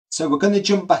So we're going to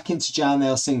jump back into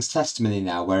Jarnial Singh's testimony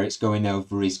now, where it's going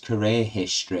over his career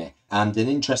history. And an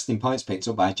interesting point's picked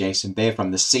up by Jason Beer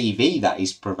from the CV that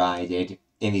he's provided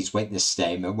in his witness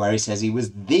statement, where he says he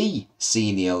was the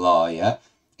senior lawyer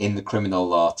in the criminal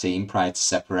law team prior to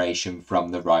separation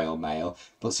from the Royal Mail,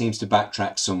 but seems to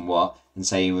backtrack somewhat and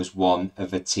say he was one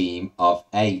of a team of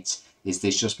 8. Is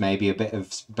this just maybe a bit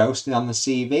of boasting on the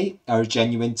CV or a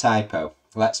genuine typo?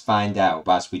 Let's find out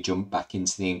as we jump back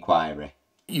into the inquiry.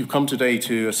 You've come today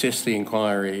to assist the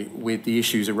inquiry with the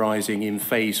issues arising in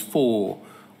phase 4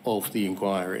 of the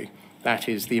inquiry. That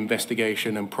is the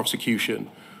investigation and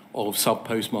prosecution of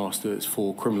sub-postmasters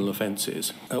for criminal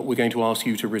offences. We're going to ask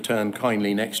you to return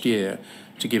kindly next year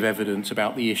to give evidence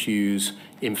about the issues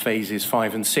in phases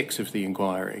 5 and 6 of the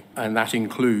inquiry. And that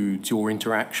includes your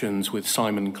interactions with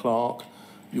Simon Clark,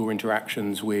 your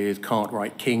interactions with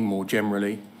Cartwright King more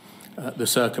generally, the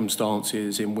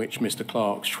circumstances in which Mr.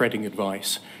 Clark's shredding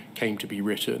advice came to be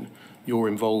written, your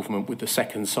involvement with the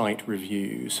second sight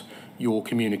reviews, your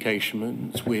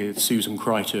communications with Susan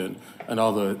Crichton and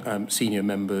other senior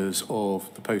members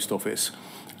of the Post Office,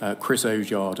 Chris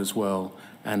Ojard as well,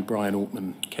 and Brian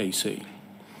Altman KC.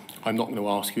 I'm not going to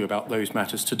ask you about those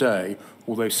matters today,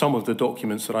 although some of the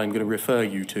documents that I'm going to refer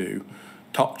you to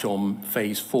touch on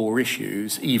phase 4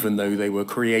 issues, even though they were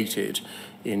created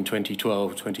in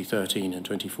 2012, 2013 and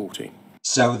 2014.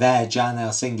 So there,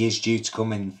 Jarnial Singh is due to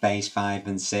come in phase 5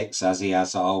 and 6, as he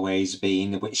has always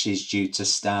been, which is due to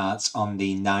start on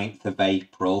the 9th of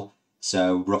April,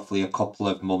 so roughly a couple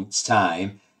of months'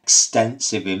 time.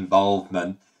 Extensive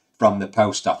involvement from the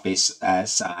Post Office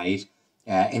side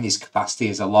in his capacity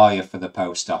as a lawyer for the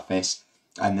Post Office,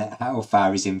 and how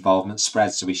far his involvement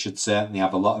spreads, so we should certainly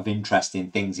have a lot of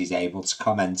interesting things he's able to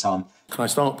comment on. Can I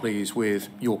start, please, with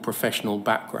your professional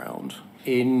background?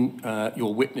 In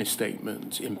your witness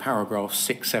statement, in paragraphs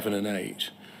 6, 7 and 8,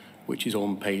 which is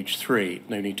on page 3,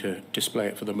 no need to display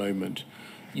it for the moment,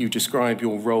 you describe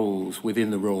your roles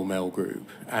within the Royal Mail Group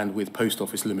and with Post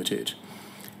Office Limited,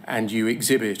 and you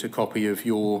exhibit a copy of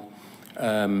your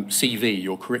CV,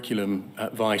 your curriculum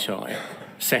vitae,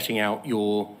 setting out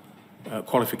your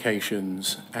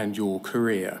qualifications and your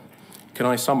career. Can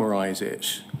I summarise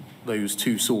it, those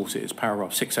two sources,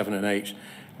 paragraph 6, 7 and 8,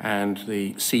 and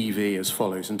the CV as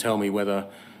follows, and tell me whether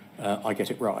I get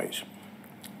it right?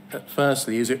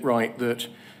 Firstly, is it right that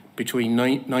between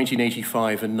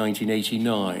 1985 and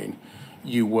 1989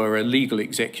 you were a legal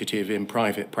executive in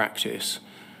private practice,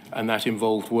 and that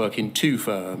involved work in 2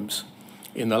 firms?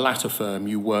 In the latter firm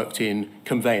you worked in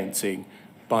conveyancing,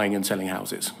 buying and selling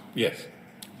houses. Yes.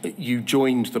 You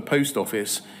joined the Post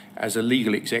Office as a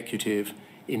legal executive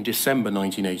in December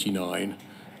 1989,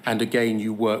 and again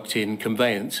you worked in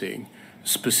conveyancing,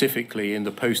 specifically in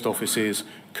the Post Office's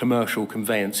commercial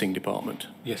conveyancing department.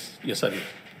 Yes, yes I did.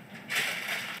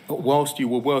 Whilst you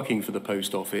were working for the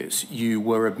Post Office, you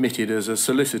were admitted as a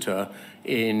solicitor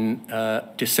in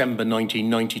December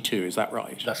 1992, is that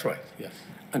right? That's right, yes.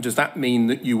 And does that mean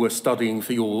that you were studying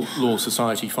for your Law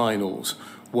Society finals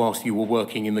whilst you were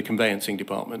working in the conveyancing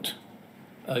department?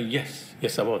 Yes,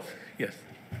 yes I was, yes.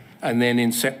 And then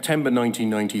in September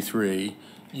 1993,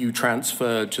 you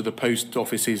transferred to the Post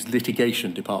Office's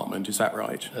litigation department, is that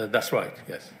right? That's right,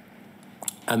 yes.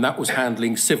 And that was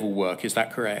handling civil work, is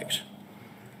that correct?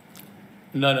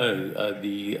 No,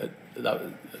 that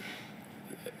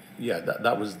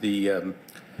was the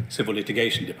civil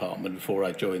litigation department before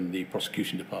I joined the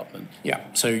prosecution department. Yeah,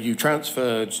 so you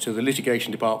transferred to the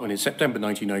litigation department in September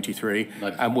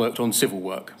 1993 and worked on civil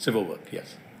work. Civil work,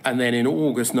 yes. And then in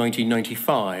August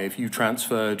 1995, you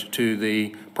transferred to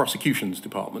the prosecutions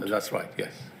department. That's right,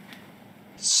 yes.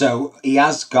 So he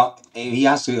has got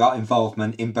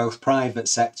involvement in both private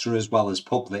sector as well as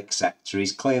public sector.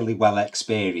 He's clearly well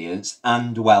experienced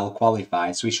and well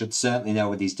qualified, so he should certainly know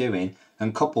what he's doing.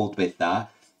 And coupled with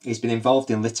that, he's been involved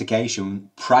in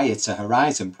litigation prior to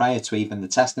Horizon, prior to even the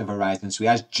testing of Horizon. So he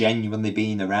has genuinely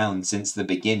been around since the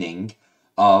beginning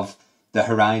of the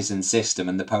Horizon system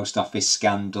and the Post Office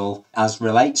scandal as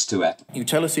relates to it. You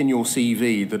tell us in your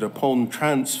CV that upon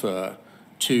transfer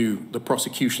to the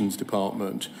prosecutions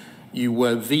department, you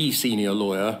were the senior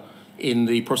lawyer in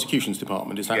the prosecutions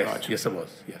department, is that yes, right? Yes, I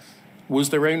was, yes. Was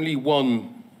there only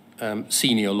one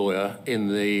senior lawyer in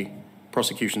the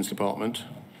prosecutions department?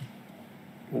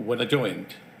 When I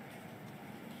joined?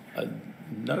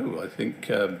 No, I think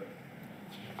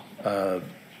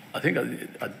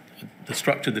the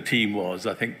structure of the team was,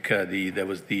 I think there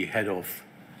was the head of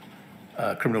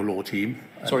criminal law team.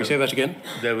 Sorry, say that again?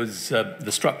 There was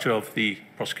the structure of the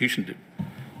prosecution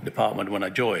department when I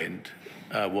joined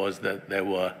was that there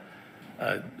were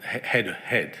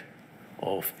head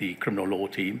of the criminal law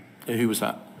team. Who was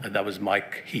that? And that was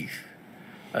Mike Heath.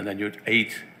 And then you had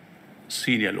 8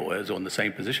 senior lawyers on the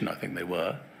same position, I think they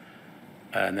were.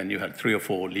 And then you had 3 or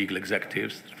 4 legal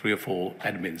executives, 3 or 4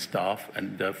 admin staff,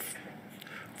 and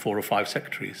 4 or 5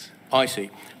 secretaries. I see.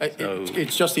 So,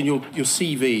 it's just in your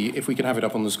CV, if we can have it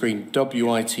up on the screen,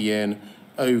 WITN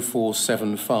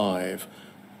 0475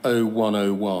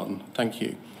 0101. Thank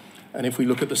you. And if we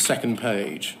look at the second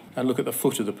page and look at the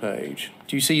foot of the page,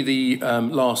 do you see the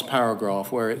last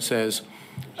paragraph where it says,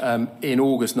 in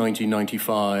August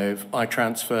 1995, I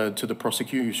transferred to the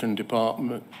prosecution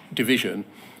division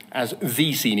as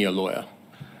the senior lawyer?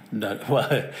 no,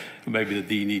 well, maybe the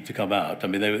D need to come out. I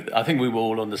mean, I think we were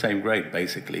all on the same grade,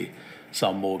 basically.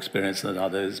 Some more experienced than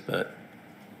others, but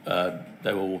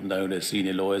they were all known as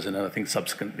senior lawyers, and I think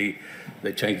subsequently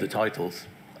they changed the titles.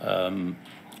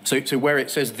 So where it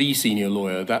says the senior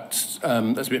lawyer, that's a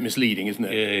bit misleading, isn't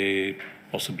it?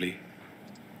 Possibly.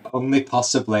 Only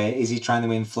possibly. Is he trying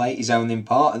to inflate his own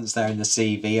importance there in the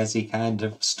CV as he kind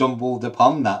of stumbled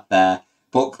upon that there?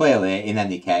 But clearly, in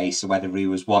any case, whether he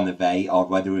was one of 8 or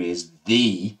whether he is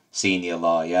the senior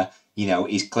lawyer, you know,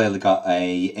 he's clearly got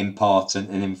a important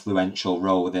and influential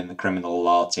role within the criminal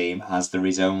law team, as there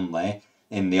is only,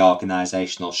 in the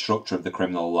organisational structure of the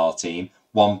criminal law team,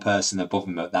 one person above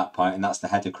him at that point, and that's the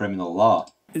head of criminal law.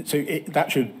 So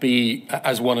that should be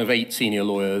as one of 8 senior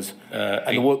lawyers,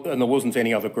 and there wasn't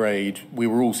any other grade. We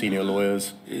were all senior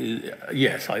lawyers.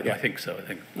 Yes, I think so. I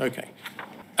think. Okay.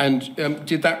 And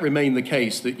did that remain the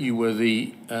case that you were the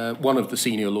one of the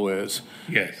senior lawyers?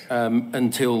 Yes.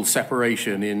 Until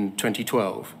separation in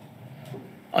 2012.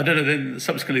 I don't know. Then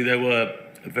subsequently there were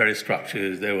various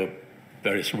structures. There were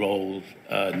various roles,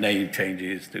 name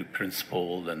changes to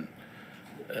principal and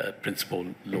principal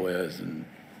lawyers and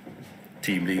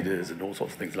team leaders and all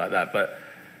sorts of things like that. But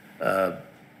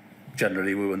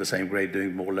generally we were in the same grade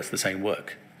doing more or less the same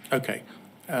work. Okay.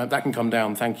 That can come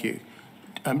down, thank you.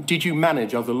 Did you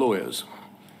manage other lawyers?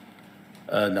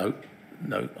 No,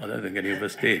 I don't think any of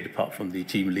us did, apart from the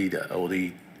team leader or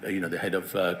the head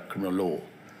of criminal law.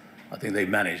 I think they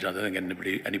managed. I don't think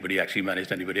anybody actually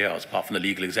managed anybody else, apart from the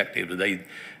legal executive.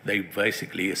 They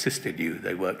basically assisted you.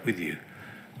 They worked with you,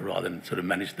 rather than sort of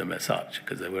manage them as such,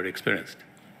 because they were experienced.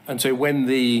 And so when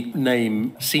the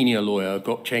name senior lawyer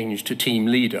got changed to team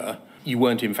leader, you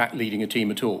weren't in fact leading a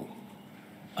team at all?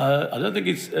 I don't think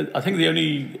it's. I think the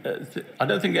only. I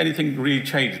don't think anything really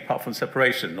changed apart from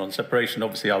separation. On separation,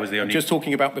 obviously, I was the only. Just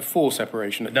talking about before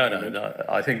separation. No.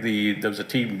 I think there was a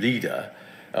team leader,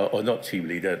 or not team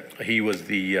leader. He was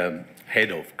the head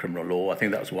of criminal law. I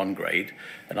think that was one grade,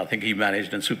 and I think he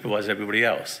managed and supervised everybody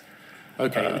else.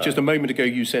 Okay, just a moment ago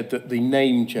you said that the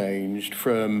name changed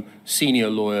from senior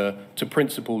lawyer to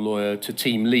principal lawyer to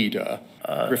team leader,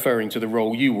 referring to the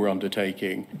role you were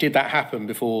undertaking. Did that happen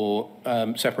before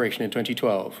separation in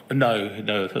 2012?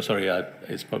 No, sorry,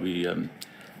 it's probably, I'm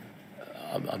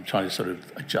trying to sort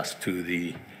of adjust to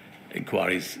the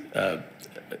inquiries. There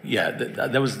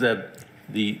was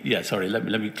sorry, let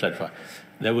me clarify.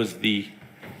 There was the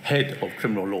head of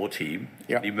criminal law team.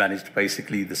 Yep. He managed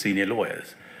basically the senior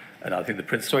lawyers. And I think the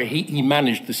principal. Sorry, he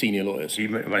managed the senior lawyers. He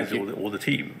managed all the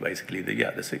team, basically. The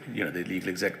legal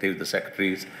executive, the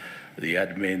secretaries, the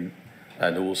admin,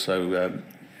 and also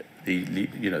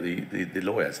the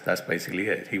lawyers. That's basically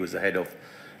it. He was the head of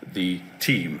the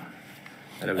team.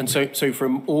 And so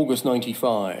from August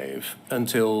 95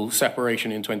 until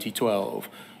separation in 2012,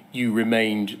 you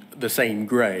remained the same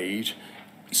grade,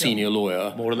 senior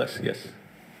lawyer. More or less, yes.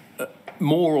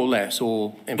 More or less,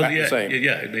 or in fact the same?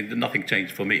 Yeah, I mean, nothing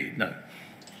changed for me, no.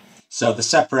 So the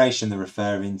separation they're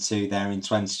referring to there in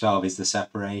 2012 is the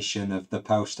separation of the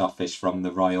post office from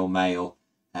the Royal Mail.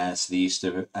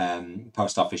 So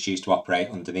post office used to operate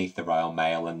underneath the Royal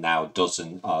Mail and now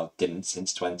doesn't, or didn't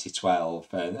since 2012,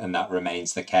 and that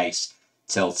remains the case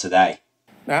till today.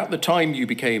 Now, at the time you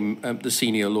became the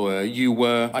senior lawyer, you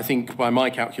were, I think, by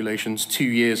my calculations, 2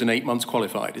 years and 8 months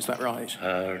qualified. Is that right?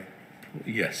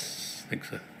 Yes. I think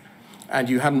so. And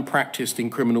you hadn't practiced in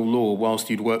criminal law whilst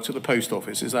you'd worked at the post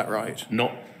office, is that right?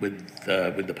 Not with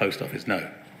the post office,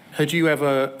 no. Had you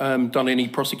ever done any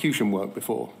prosecution work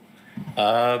before?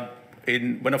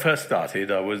 When I first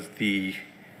started, I was the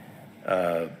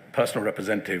personal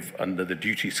representative under the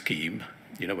duty scheme,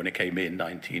 when it came in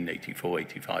 1984,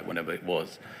 85, whenever it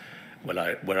was, when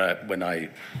I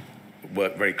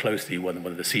worked very closely with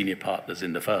one of the senior partners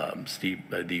in the firm,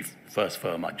 the first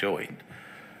firm I joined.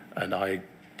 And I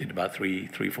did about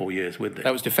 3-4 years with it.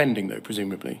 That was defending, though,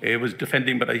 presumably? It was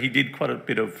defending, but he did quite a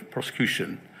bit of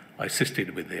prosecution. I assisted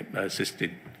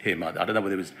him. I don't know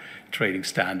whether it was trading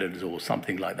standards or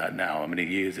something like that now. I mean,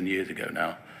 years and years ago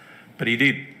now. But he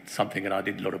did something, and I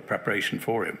did a lot of preparation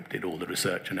for him, did all the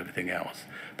research and everything else.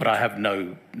 But I have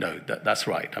that's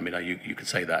right. I mean, you could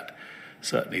say that.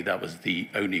 Certainly, that was the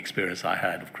only experience I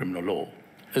had of criminal law.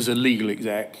 As a legal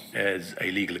exec? As a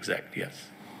legal exec, yes.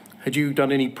 Had you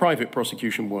done any private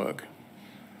prosecution work?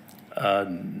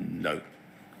 No.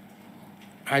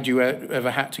 Had you ever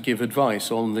had to give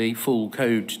advice on the full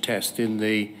code test in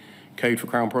the Code for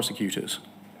Crown Prosecutors?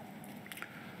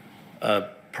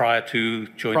 Prior to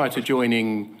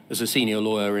joining as a senior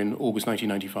lawyer in August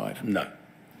 1995? No.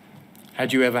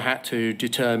 Had you ever had to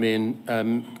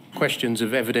determine questions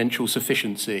of evidential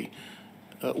sufficiency,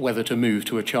 whether to move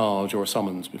to a charge or a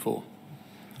summons before?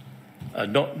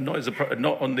 Not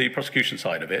on the prosecution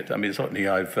side of it. I mean, certainly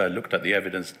I've looked at the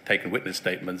evidence, taken witness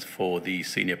statements for the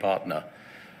senior partner.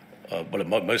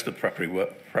 Most of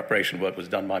the preparation work was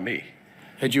done by me.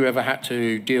 Had you ever had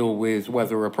to deal with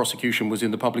whether a prosecution was in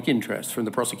the public interest from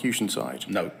the prosecution side?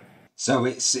 No. So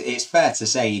it's fair to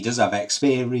say he does have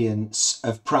experience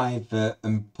of private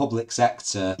and public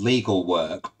sector legal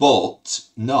work, but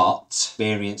not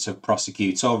experience of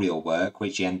prosecutorial work,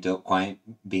 which he ended up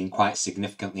being quite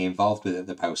significantly involved with at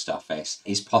the post office,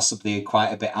 is possibly quite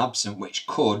a bit absent, which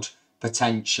could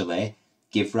potentially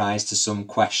give rise to some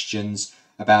questions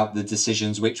about the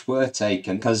decisions which were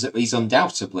taken, because he's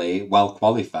undoubtedly well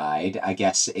qualified. I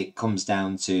guess it comes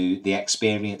down to the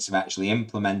experience of actually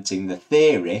implementing the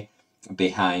theory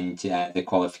behind the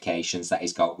qualifications that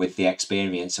he's got with the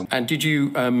experience. And did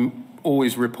you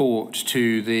always report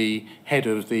to the head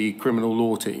of the criminal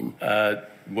law team?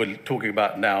 We're talking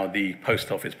about now the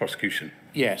post office prosecution.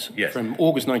 Yes. Yes. From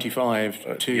August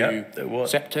 95 to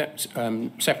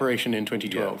separation in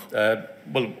 2012. Yeah.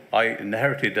 Well, I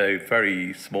inherited a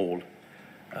very small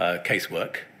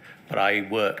casework, but I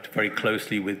worked very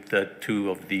closely with two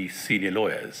of the senior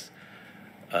lawyers.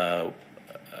 Very,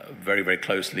 very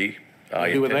closely.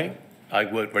 Who were they? I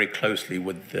worked very closely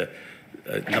with the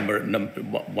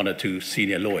one or two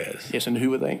senior lawyers. Yes, and who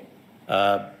were they?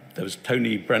 There was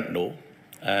Tony Brentnall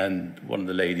and one of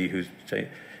the lady who's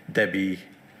Debbie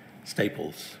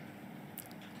Staples.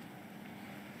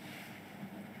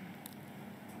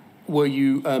 Were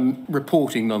you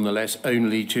reporting, nonetheless,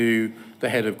 only to the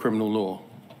head of criminal law?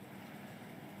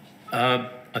 I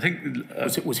think...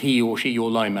 was he or she your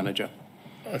line manager?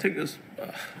 I think it was...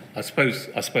 I suppose,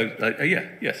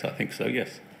 yes, I think so,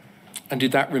 yes. And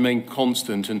did that remain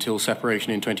constant until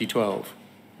separation in 2012?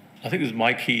 I think it was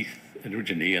Mike Heath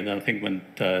originally, and then I think when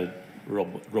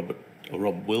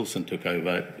Rob Wilson took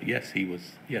over, yes, he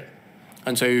was, yes.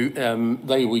 And so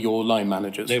they were your line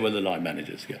managers? They were the line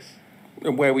managers, yes.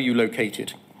 And where were you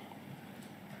located?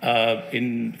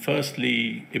 In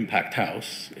firstly Impact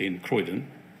House in Croydon,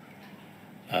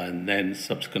 and then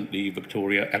subsequently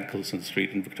Victoria, Atkinson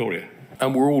Street in Victoria.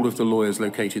 And were all of the lawyers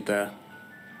located there?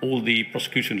 All the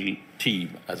prosecution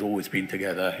team has always been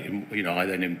together in,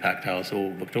 either in Impact House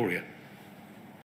or Victoria.